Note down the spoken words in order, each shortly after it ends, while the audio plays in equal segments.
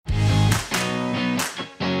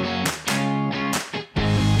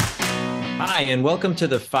Hi, and welcome to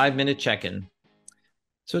the 5-Minute Check-In.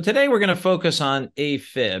 So today we're going to focus on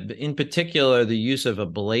AFib, in particular, the use of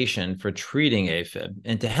ablation for treating AFib.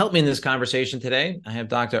 And to help me in this conversation today, I have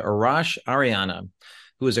Dr. Arash Ariana,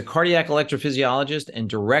 who is a cardiac electrophysiologist and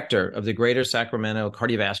director of the Greater Sacramento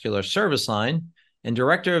Cardiovascular Service Line and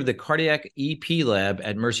director of the Cardiac EP Lab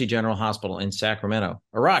at Mercy General Hospital in Sacramento.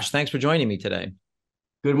 Arash, thanks for joining me today.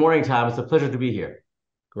 Good morning, Tom. It's a pleasure to be here.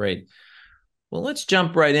 Great. Well, let's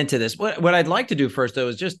jump right into this. What I'd like to do first, though,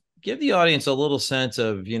 is just give the audience a little sense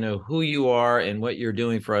of, who you are and what you're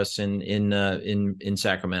doing for us in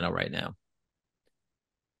Sacramento right now.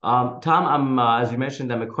 Tom, as you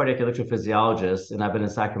mentioned, I'm a cardiac electrophysiologist, and I've been in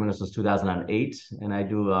Sacramento since 2008, and I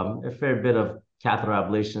do a fair bit of catheter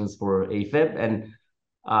ablations for AFib, and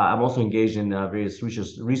I'm also engaged in various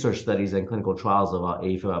research studies and clinical trials of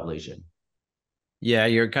AFib ablation. Yeah,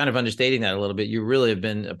 you're kind of understating that a little bit. You really have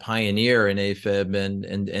been a pioneer in AFib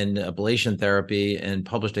and ablation therapy and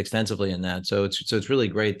published extensively in that. So it's really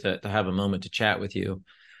great to have a moment to chat with you.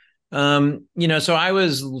 So I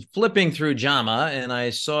was flipping through JAMA and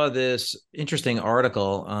I saw this interesting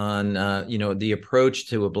article on, the approach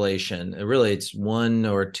to ablation. Really, it's one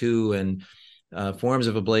or two and forms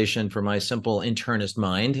of ablation for my simple internist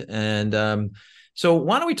mind. And so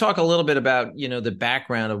why don't we talk a little bit about, the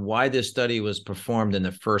background of why this study was performed in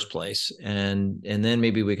the first place, and then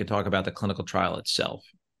maybe we could talk about the clinical trial itself.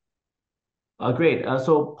 Great.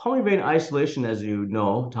 So pulmonary vein isolation, as you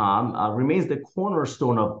know, Tom, remains the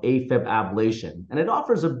cornerstone of AFib ablation, and it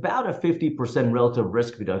offers about a 50% relative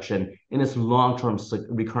risk reduction in its long-term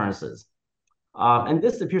recurrences. And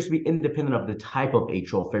this appears to be independent of the type of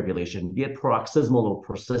atrial fibrillation, be it paroxysmal or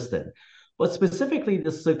persistent. But specifically,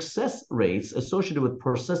 the success rates associated with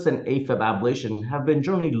persistent AFib ablation have been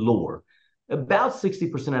generally lower, about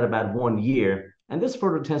 60% at about 1 year, and this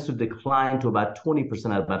further tends to decline to about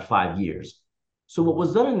 20% at about 5 years. So what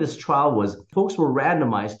was done in this trial was folks were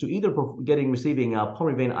randomized to either receiving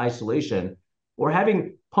pulmonary vein isolation or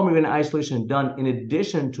having pulmonary vein isolation done in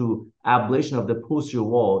addition to ablation of the posterior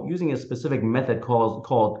wall using a specific method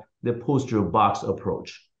called the posterior box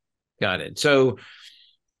approach. Got it. So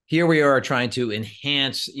here we are trying to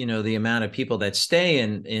enhance, the amount of people that stay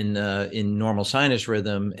in normal sinus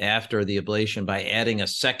rhythm after the ablation by adding a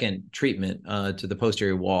second treatment to the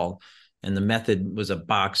posterior wall, and the method was a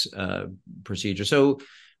box procedure. So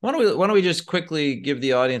why don't we just quickly give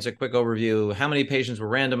the audience a quick overview? How many patients were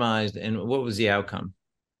randomized, and what was the outcome?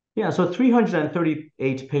 Yeah, so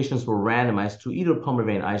 338 patients were randomized to either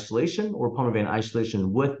pulmonary vein isolation or pulmonary vein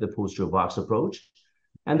isolation with the posterior box approach.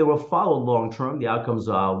 And they were followed long term. The outcomes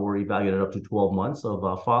were evaluated up to 12 months of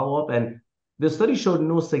follow up. And the study showed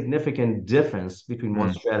no significant difference between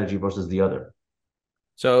one strategy versus the other.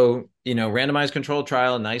 So, randomized controlled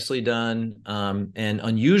trial, nicely done, and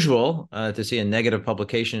unusual to see a negative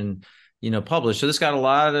publication, published. So this got a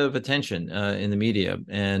lot of attention in the media.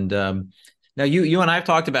 And now you and I have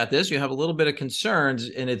talked about this. You have a little bit of concerns,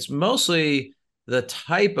 and it's mostly the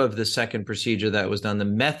type of the second procedure that was done, the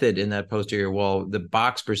method in that posterior wall, the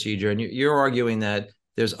box procedure. And you're arguing that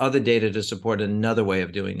there's other data to support another way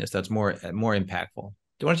of doing this that's more impactful. Why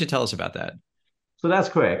don't you tell us about that? So that's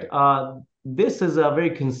correct. This is very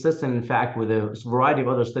consistent, in fact, with a variety of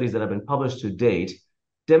other studies that have been published to date,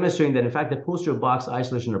 demonstrating that, in fact, the posterior box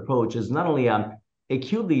isolation approach is not only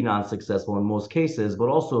acutely non-successful in most cases, but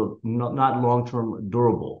also not long-term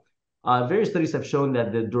durable. Various studies have shown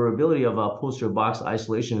that the durability of posterior box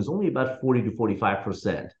isolation is only about 40 to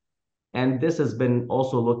 45%. And this has been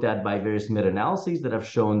also looked at by various meta-analyses that have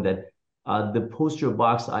shown that the posterior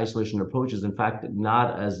box isolation approach is in fact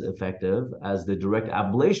not as effective as the direct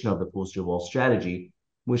ablation of the posterior wall strategy,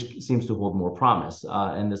 which seems to hold more promise.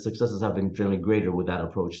 And the successes have been generally greater with that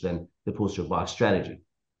approach than the posterior box strategy.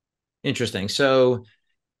 Interesting. So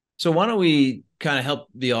why don't we kind of help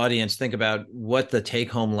the audience think about what the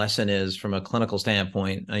take-home lesson is from a clinical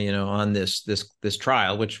standpoint, on this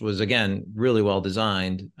trial, which was, again, really well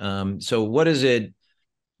designed. So what is it?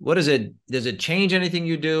 Does it change anything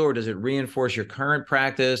you do, or does it reinforce your current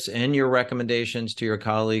practice and your recommendations to your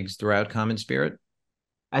colleagues throughout Common Spirit?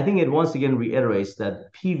 I think it once again reiterates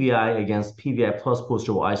that PVI against PVI plus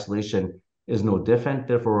posterior wall isolation is no different.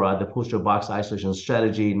 Therefore, the posterior box isolation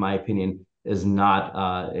strategy, in my opinion, is not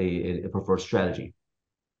a preferred strategy.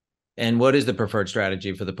 And what is the preferred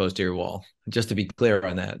strategy for the posterior wall? Just to be clear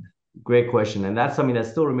on that. Great question. And that's something that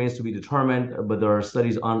still remains to be determined, but there are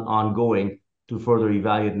studies ongoing to further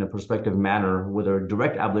evaluate in a prospective manner whether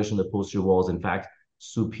direct ablation of the posterior wall is in fact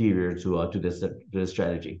superior to this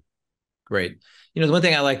strategy. Great. The one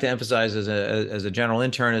thing I like to emphasize as a general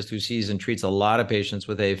internist who sees and treats a lot of patients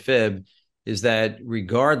with AFib is that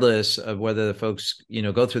regardless of whether the folks,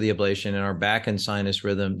 go through the ablation and are back in sinus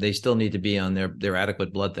rhythm, they still need to be on their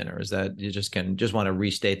adequate blood thinner. Is that you just want to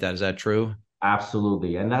restate that? Is that true?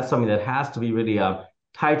 Absolutely. And that's something that has to be really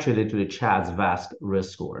titrated to the CHADS VASC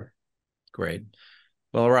risk score. Great.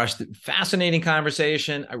 Well, Arash, fascinating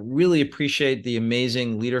conversation. I really appreciate the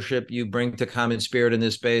amazing leadership you bring to Common Spirit in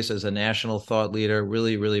this space as a national thought leader.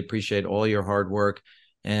 Really, really appreciate all your hard work,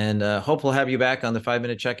 and hope we'll have you back on the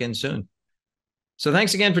 5-minute check-in soon. So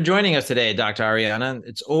thanks again for joining us today, Dr. Ariana.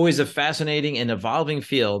 It's always a fascinating and evolving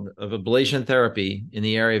field of ablation therapy in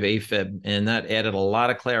the area of AFib, and that added a lot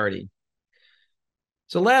of clarity.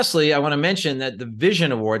 So lastly, I want to mention that the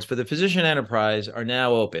Vision Awards for the Physician Enterprise are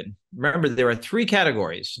now open. Remember, there are 3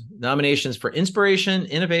 categories: nominations for inspiration,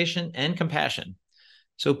 innovation, and compassion.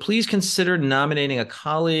 So please consider nominating a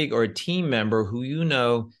colleague or a team member who you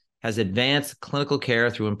know has advanced clinical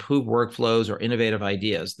care through improved workflows or innovative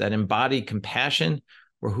ideas that embody compassion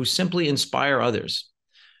or who simply inspire others.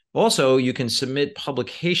 Also, you can submit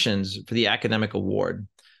publications for the academic award.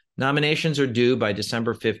 Nominations are due by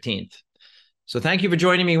December 15th. So thank you for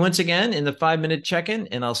joining me once again in the 5-minute check-in,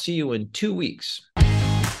 and I'll see you in 2 weeks.